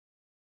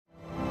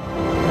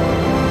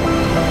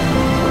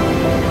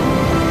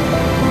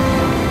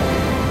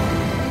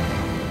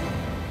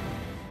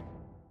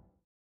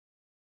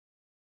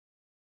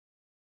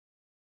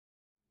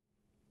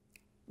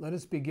Let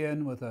us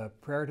begin with a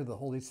prayer to the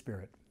Holy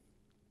Spirit.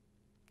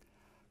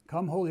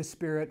 Come, Holy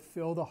Spirit,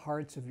 fill the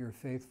hearts of your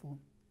faithful.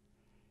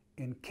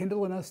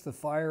 Enkindle in us the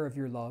fire of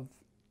your love.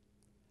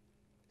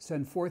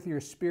 Send forth your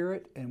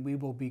Spirit, and we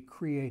will be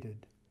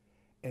created,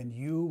 and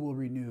you will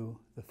renew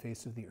the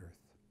face of the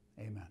earth.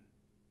 Amen.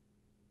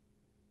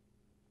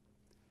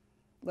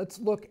 Let's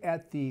look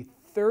at the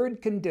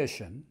third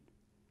condition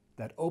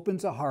that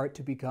opens a heart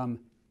to become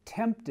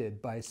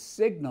tempted by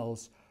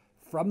signals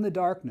from the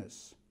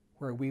darkness,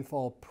 where we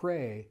fall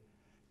prey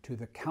to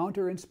the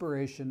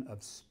counter-inspiration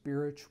of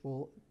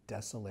spiritual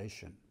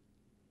desolation.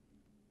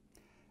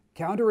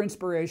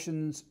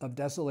 Counter-inspirations of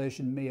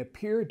desolation may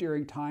appear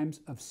during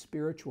times of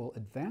spiritual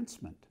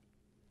advancement.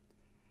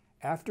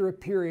 After a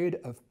period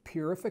of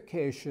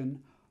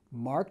purification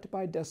marked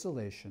by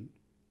desolation,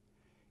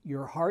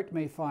 your heart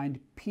may find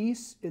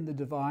peace in the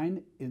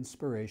divine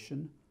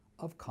inspiration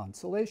of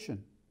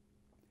consolation.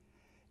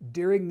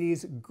 During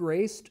these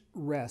graced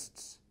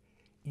rests,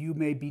 you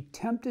may be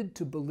tempted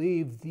to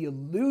believe the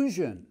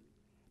illusion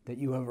that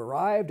you have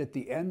arrived at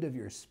the end of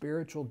your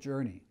spiritual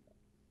journey.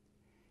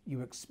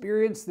 You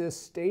experience this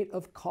state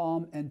of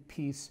calm and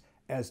peace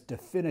as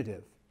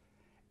definitive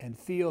and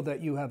feel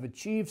that you have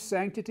achieved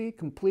sanctity,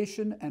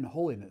 completion, and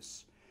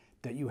holiness,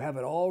 that you have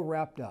it all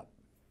wrapped up.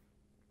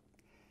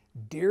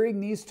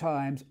 During these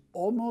times,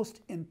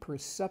 almost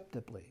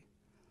imperceptibly,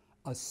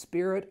 a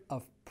spirit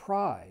of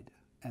pride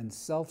and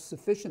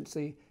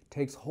self-sufficiency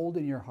takes hold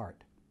in your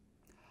heart.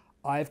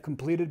 I've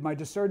completed my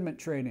discernment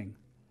training.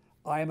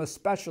 I am a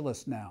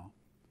specialist now.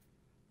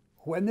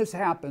 When this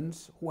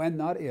happens, when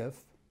not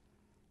if,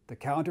 the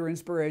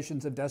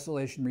counter-inspirations of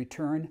desolation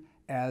return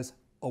as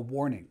a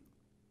warning.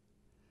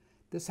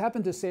 This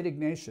happened to St.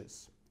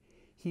 Ignatius.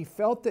 He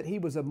felt that he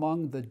was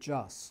among the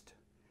just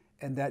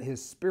and that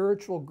his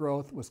spiritual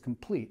growth was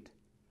complete.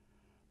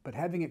 But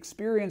having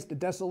experienced a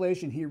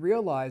desolation, he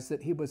realized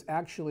that he was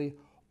actually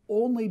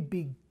only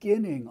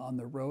beginning on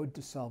the road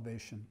to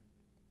salvation.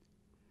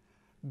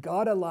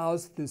 God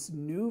allows this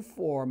new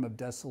form of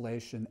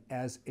desolation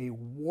as a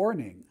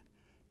warning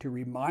to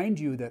remind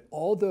you that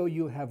although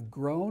you have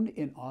grown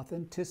in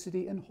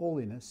authenticity and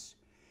holiness,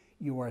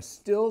 you are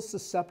still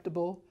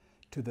susceptible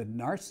to the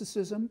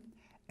narcissism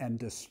and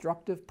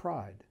destructive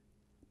pride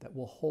that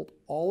will halt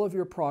all of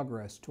your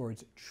progress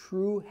towards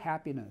true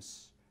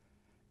happiness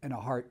and a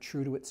heart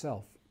true to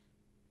itself.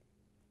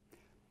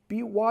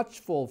 Be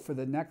watchful for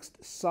the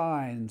next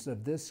signs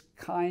of this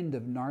kind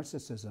of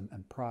narcissism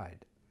and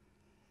pride.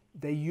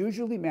 They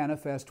usually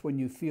manifest when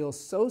you feel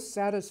so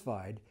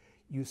satisfied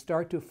you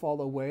start to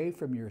fall away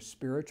from your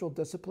spiritual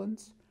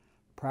disciplines,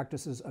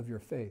 practices of your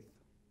faith.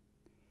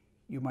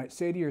 You might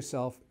say to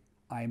yourself,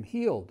 I am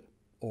healed,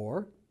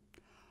 or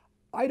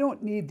I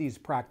don't need these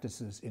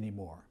practices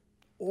anymore,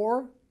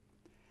 or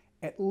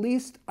at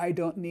least I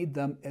don't need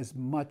them as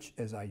much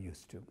as I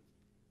used to.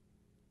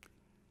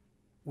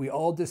 We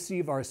all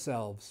deceive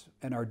ourselves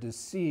and are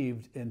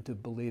deceived into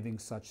believing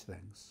such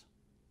things.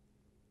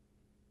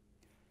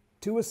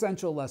 2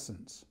 essential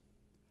lessons.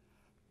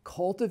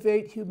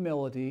 Cultivate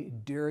humility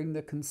during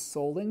the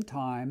consoling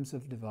times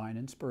of divine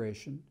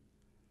inspiration.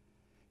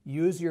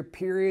 Use your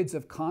periods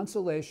of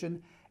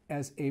consolation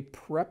as a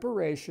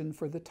preparation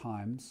for the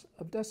times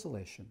of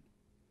desolation.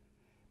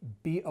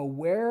 Be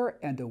aware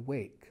and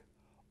awake,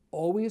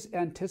 always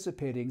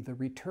anticipating the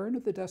return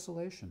of the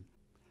desolation.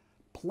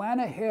 Plan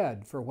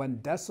ahead for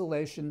when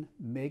desolation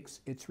makes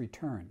its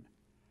return.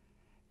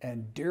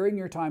 And during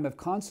your time of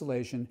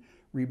consolation,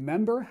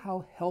 remember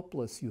how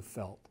helpless you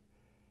felt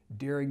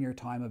during your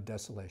time of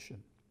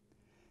desolation.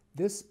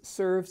 This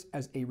serves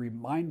as a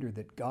reminder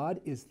that God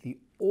is the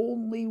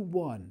only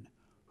one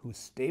who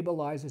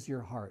stabilizes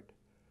your heart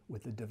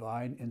with the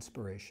divine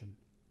inspiration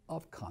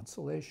of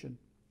consolation.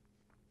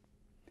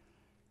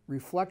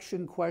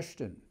 Reflection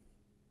question.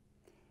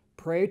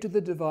 Pray to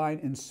the divine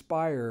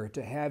inspirer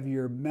to have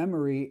your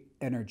memory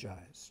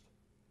energized.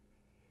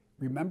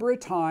 Remember a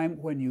time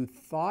when you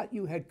thought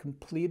you had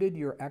completed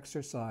your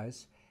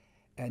exercise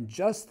and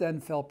just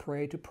then fell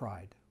prey to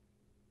pride.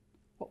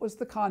 What was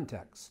the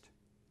context?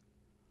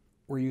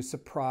 Were you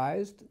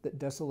surprised that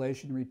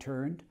desolation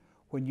returned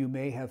when you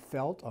may have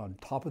felt on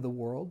top of the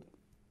world?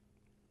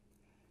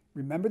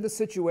 Remember the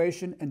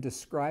situation and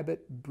describe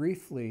it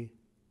briefly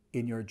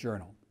in your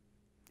journal.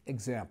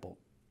 Example.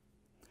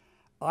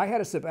 I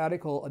had a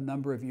sabbatical a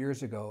number of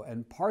years ago,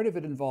 and part of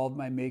it involved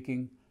my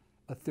making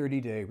a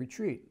 30-day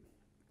retreat.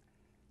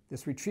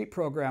 This retreat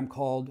program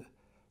called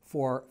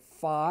for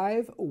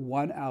 5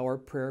 one-hour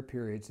prayer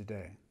periods a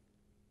day.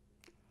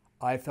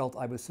 I felt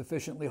I was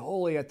sufficiently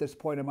holy at this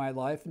point in my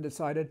life and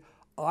decided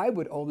I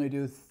would only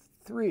do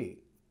 3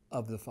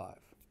 of the 5.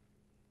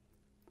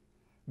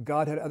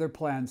 God had other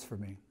plans for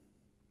me.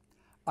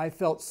 I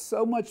felt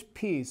so much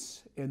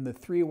peace in the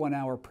 3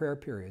 one-hour prayer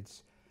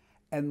periods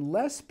and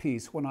less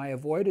peace when I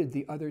avoided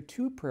the other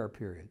 2 prayer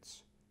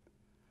periods.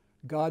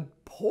 God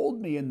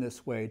pulled me in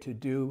this way to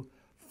do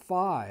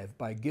 5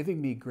 by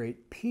giving me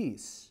great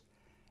peace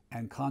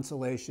and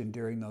consolation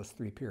during those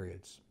 3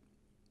 periods.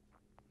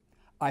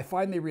 I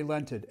finally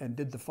relented and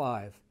did the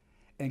 5,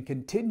 and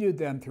continued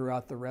them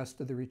throughout the rest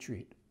of the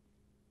retreat.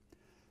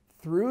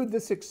 Through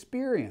this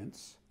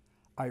experience,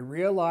 I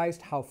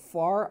realized how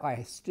far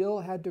I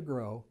still had to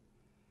grow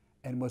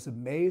and was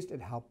amazed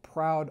at how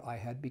proud I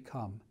had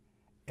become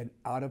and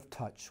out of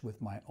touch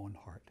with my own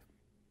heart.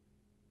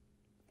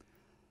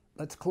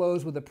 Let's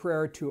close with a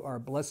prayer to our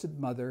Blessed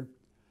Mother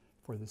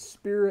for the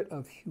spirit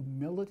of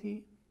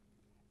humility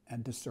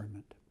and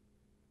discernment.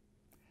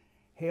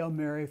 Hail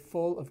Mary,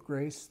 full of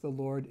grace, the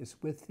Lord is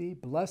with thee.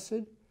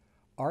 Blessed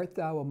art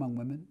thou among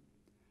women,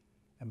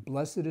 and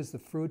blessed is the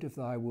fruit of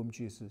thy womb,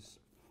 Jesus.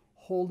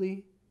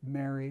 Holy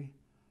Mary,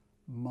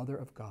 Mother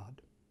of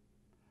God,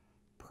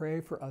 pray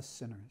for us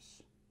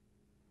sinners,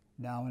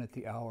 now and at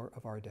the hour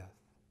of our death.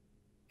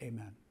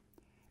 Amen.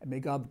 And may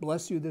God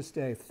bless you this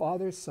day,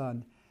 Father,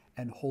 Son,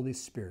 and Holy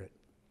Spirit.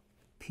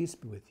 Peace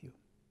be with you.